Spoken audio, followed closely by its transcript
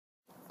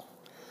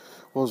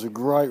was a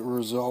great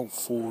result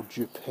for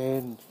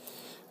Japan.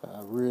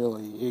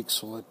 Really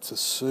excellent to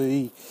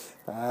see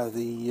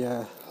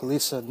the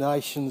lesser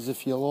nations,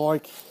 if you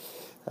like,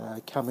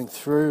 coming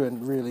through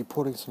and really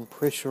putting some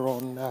pressure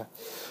on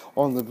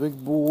the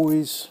big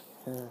boys.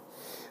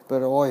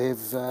 But I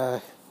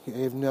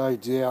have no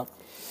doubt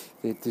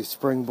that the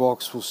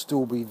Springboks will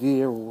still be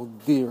there or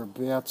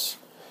thereabouts.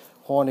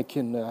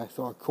 Heineken, I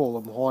call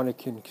him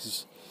Heineken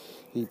because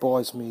he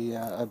buys me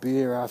a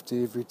beer after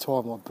every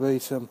time I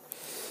beat him.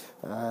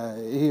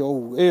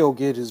 He'll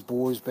get his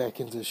boys back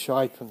into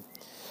shape, and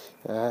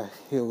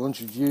he'll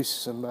introduce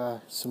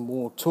some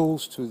more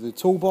tools to the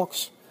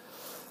toolbox,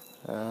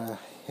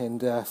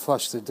 and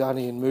flush the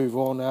dunny and move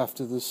on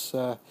after this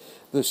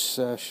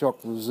shock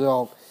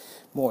result.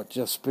 Might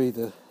just be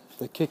the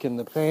kick in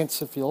the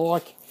pants, if you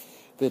like,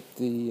 that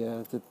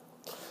the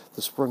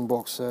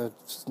Springboks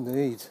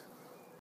need.